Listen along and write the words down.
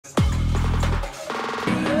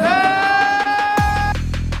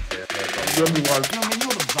Jimmy was. Yo, man, you know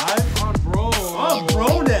the vibe? On bro. Oh,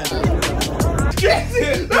 bro, then.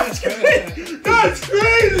 That's crazy. That's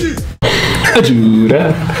crazy.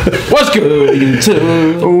 What's good,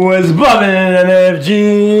 YouTube? What's bumpin' NFG?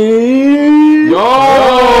 Yo!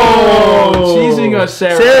 Cheesing us,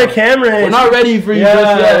 Sarah. Sarah Cameron. We're not ready for you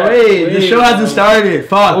just yet. Wait, the show hasn't started.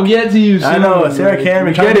 Fuck. We'll get to you soon. I know, Sarah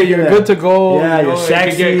Cameron. Get it, you're good to go. Yeah, you're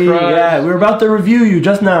sexy. Yeah, we're about to review you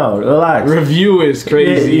just now. Relax. Review is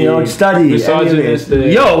crazy. You know, study.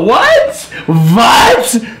 Misogynistic. Yo, what?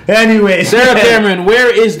 What? Anyway, Sarah Cameron, where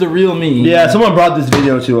is the real me? Yeah, someone brought this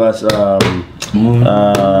video to us. Yeah,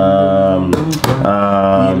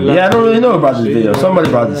 I don't really know about this video. Somebody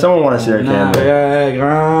brought this. Someone wanted Sarah Cameron.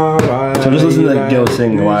 So just listen to Gil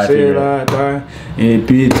sing why I feel it.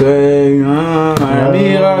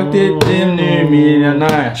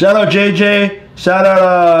 Shout out JJ. Shout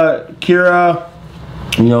out Kira.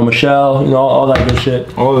 You know, Michelle. You know, all that good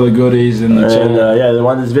shit. All the goodies in the channel. Yeah, they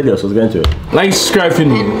wanted this video, so let's get into it. Like, subscribe if you're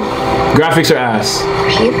new. Graphics are ass.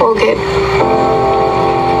 People get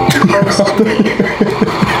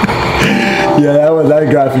Yeah, that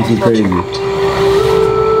graphics was crazy. It's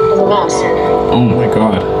a mess. Oh my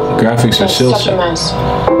god. Graphics are still Such a mess.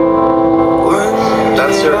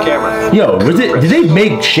 That's Sarah Cameron. Yo, did they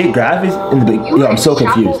make shit graphics in the beginning? Yo, I'm so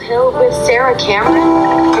confused. Chapel Hill with Sarah Cameron?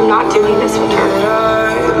 I'm not doing this with her.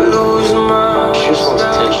 She just wants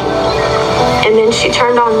attention. And then she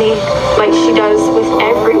turned on me like she does with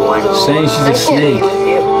everyone. Saying she's a snake. I can't be with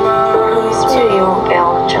you. So you won't bail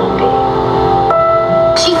on John B.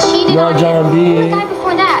 She cheated on John him. B. The guy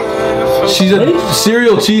before that. She's a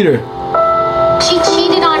serial cheater. She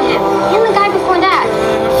cheated on him. And the guy before that.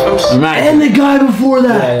 Imagine. And the guy before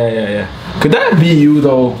that. Yeah. Could that be you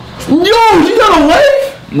though? Yo, she got a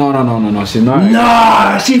wife? No, she's not.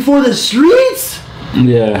 Nah, she for the streets?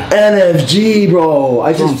 Yeah. NFG, bro.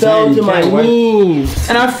 I just fell to my knees.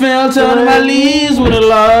 And I fell to my knees when the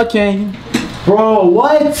law came. Bro,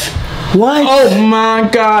 what? What? Oh my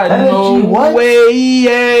god, no NFG, what? way,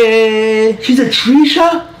 yeah. She's a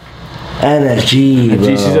Trisha? NFG, bro.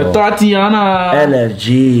 She's a Tatiana.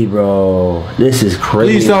 NFG, bro. This is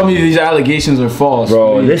crazy. Please tell me these allegations are false.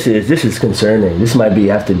 Bro, please. this is concerning. This might be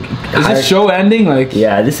Is this show ending? Like,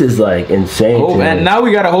 yeah, this is like insane. hope, and now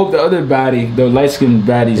we gotta hope the other baddie, the light skinned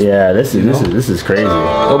baddies. Yeah, this is crazy.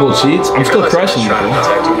 Double cheats. I'm still crushing you.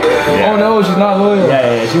 Oh no, she's not loyal.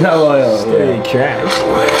 Yeah, she's not loyal. Stay trash.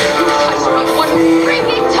 One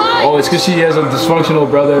freaking time. Oh, it's because she has a dysfunctional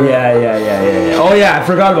brother. Yeah. Oh yeah, I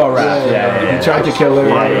forgot about Raph. Yeah. He tried to kill her.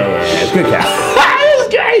 Yeah. It's good cat. It's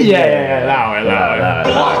great. Yeah.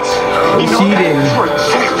 Loud. Cheating.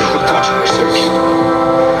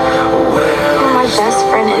 You're my best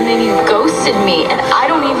friend, and then you ghosted me, and I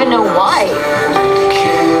don't even know why.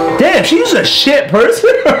 Damn, she's a shit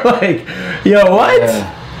person. Like, yo, what?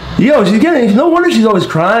 Yeah. Yo, she's getting. No wonder she's always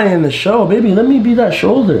crying in the show. Baby, let me be that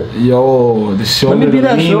shoulder. Yo, the shoulder. Let me be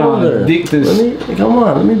that lean on. shoulder. Dick this. Come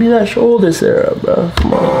on, let me be that shoulder, Sarah, bro.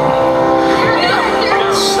 Come on.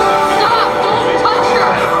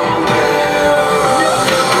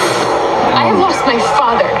 I have lost my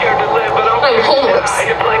father. I'm homeless.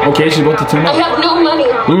 Okay, she's about to turn I up. have no money.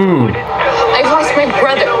 I've lost my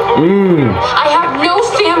brother. I have no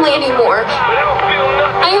family anymore.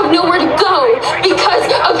 I have nowhere to go because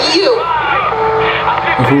of you.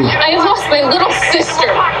 I have lost my little sister.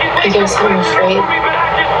 I guess I'm afraid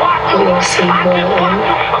you're gonna see who I am.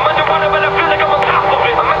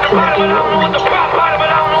 And that you won't like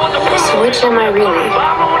it. So which am I really?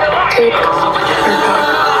 Cook or Pop?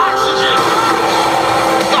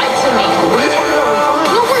 Lie to me.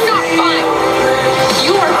 No, we're not fine.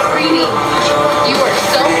 You are greedy. You are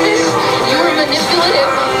selfish. You are manipulative.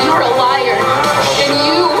 You are a liar. And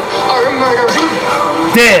you are a murderer.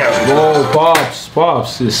 Damn. Whoa,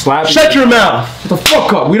 Pops, is slapping. Shut your mouth. Shut the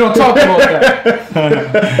fuck up. We don't talk about that.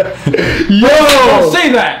 Yo. Don't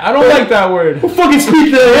say that. I don't like that word. Fucking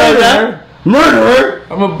speak to that. Murderer.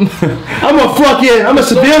 I'm a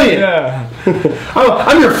civilian. Yeah.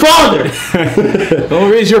 I'm your father. Don't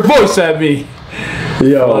raise your voice at me.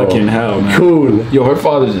 Yo. Fucking hell, man. Cool. Yo, her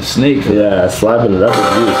father's a snake. Yeah, slapping it up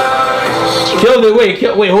with you. Killed her.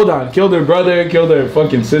 Wait, hold on. Killed her brother. Killed her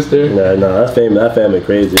fucking sister. No, that family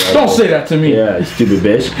crazy. Don't say that to me. Yeah, you stupid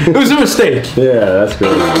bitch. It was a mistake. Yeah, that's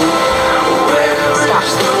crazy. Stop.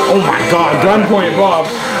 Oh my god, gunpoint Bob.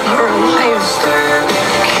 You're a liar.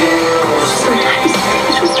 Sometimes I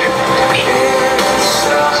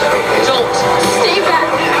just don't. Stay back.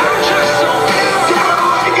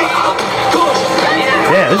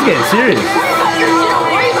 Yeah, this is getting serious.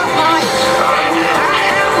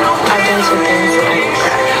 I've done some things that I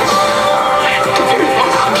regret.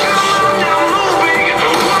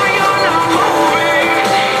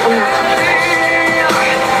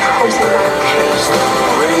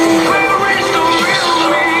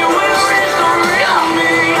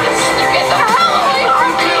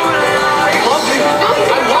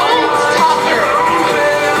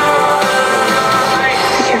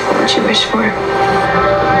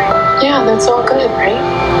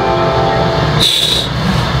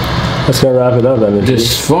 That's gonna wrap it up, then.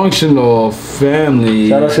 Dysfunctional family.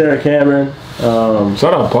 Shout out Sarah Cameron.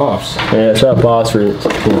 Shout out Pops. Yeah, shout out Pops for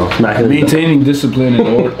smacking maintaining discipline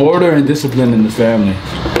and order and discipline in the family.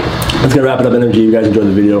 That's gonna wrap it up, energy. You guys enjoyed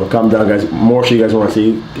the video. Comment down, guys. More shit you guys want to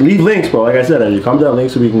see. Leave links, bro. Like I said, energy. Comment down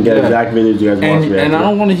links so we can get exact videos you guys want to see. And I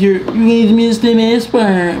don't want to hear you guys missed the best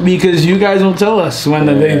part because you guys don't tell us when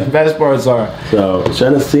the best parts are. So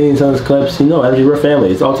send us scenes, send us clips. You know, energy. We're family.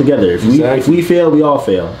 It's all together. If we fail, we all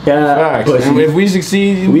fail. Yeah. And if we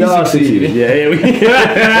succeed, we all succeed. Yeah.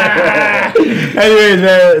 Anyways,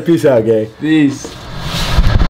 man. Peace out, gang. Peace.